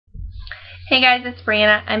Hey guys, it's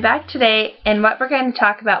Brianna. I'm back today, and what we're going to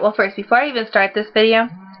talk about, well first, before I even start this video,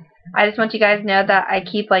 I just want you guys to know that I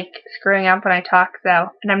keep screwing up when I talk,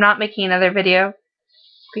 and I'm not making another video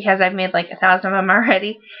because I've made 1,000 of them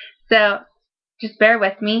already, so just bear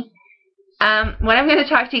with me. What I'm going to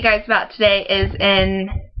talk to you guys about today is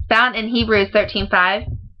found in Hebrews 13:5,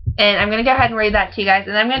 and I'm going to go ahead and read that to you guys,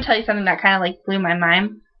 and I'm going to tell you something that kind of blew my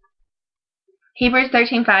mind. Hebrews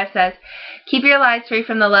 13:5 says, "Keep your lives free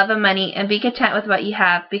from the love of money and be content with what you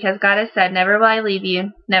have, because God has said, 'Never will I leave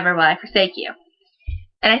you, never will I forsake you.'"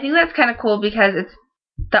 And I think that's kind of cool because it's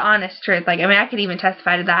the honest truth. I could even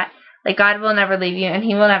testify to that. God will never leave you and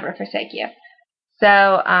He will never forsake you.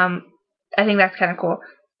 So, I think that's kind of cool.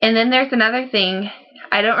 And then there's another thing.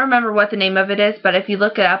 I don't remember what the name of it is, but if you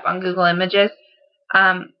look it up on Google Images,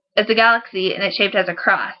 it's a galaxy and it's shaped as a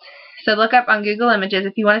cross. So look up on Google Images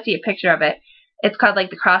if you want to see a picture of it. It's called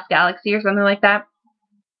the Cross Galaxy or something like that.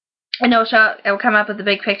 And it'll come up with a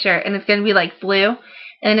big picture, and it's going to be blue,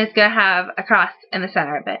 and it's going to have a cross in the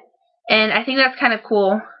center of it. And I think that's kind of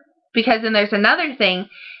cool, because then there's another thing,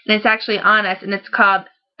 and it's actually on us, and it's called,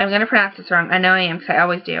 I'm going to pronounce this wrong, I know I am because I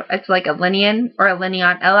always do. It's a linion or a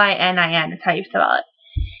linion, L-I-N-I-N is how you spell it.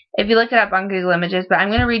 If you look it up on Google Images, but I'm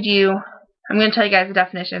going to tell you guys the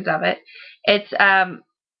definitions of it. It's the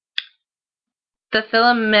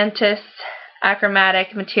filamentous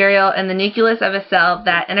achromatic material in the nucleus of a cell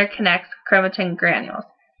that interconnects chromatin granules.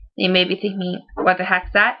 You may be thinking, what the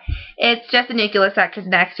heck's that? It's just a nucleus that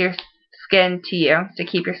connects your skin to you, to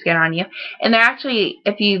keep your skin on you. And they're actually,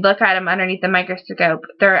 if you look at them underneath the microscope,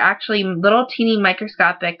 they're actually little teeny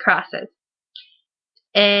microscopic crosses.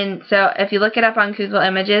 And so if you look it up on Google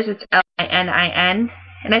Images, it's L-I-N-I-N.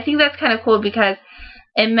 And I think that's kind of cool because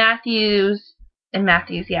in Matthew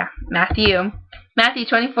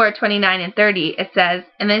 24:29 and 30, it says,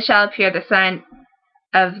 "And then shall appear the sign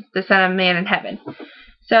of the Son of Man in heaven."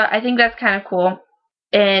 So I think that's kind of cool,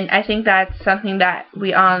 and I think that's something that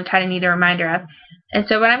we all kind of need a reminder of. And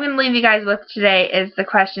so what I'm going to leave you guys with today is the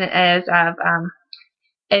question is of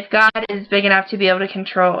if God is big enough to be able to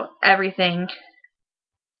control everything,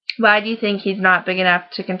 why do you think He's not big enough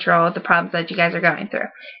to control the problems that you guys are going through?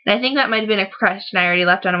 And I think that might have been a question I already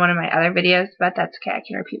left on one of my other videos, but that's okay, I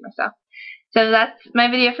can repeat myself. So that's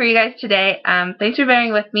my video for you guys today. Thanks for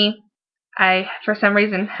bearing with me. I, for some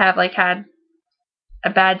reason, have had a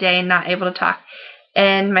bad day and not able to talk.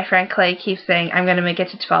 And my friend Clay keeps saying I'm going to make it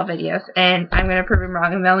to 12 videos, and I'm going to prove him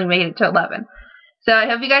wrong and only made it to 11. So I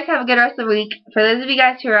hope you guys have a good rest of the week. For those of you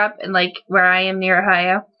guys who are up in where I am near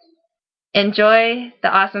Ohio, enjoy the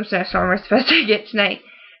awesome snowstorm we're supposed to get tonight.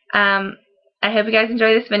 I hope you guys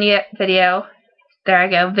enjoy this video. There I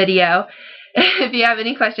go, video. If you have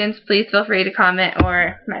any questions, please feel free to comment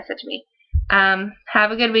or message me.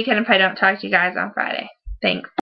 Have a good weekend if I don't talk to you guys on Friday. Thanks.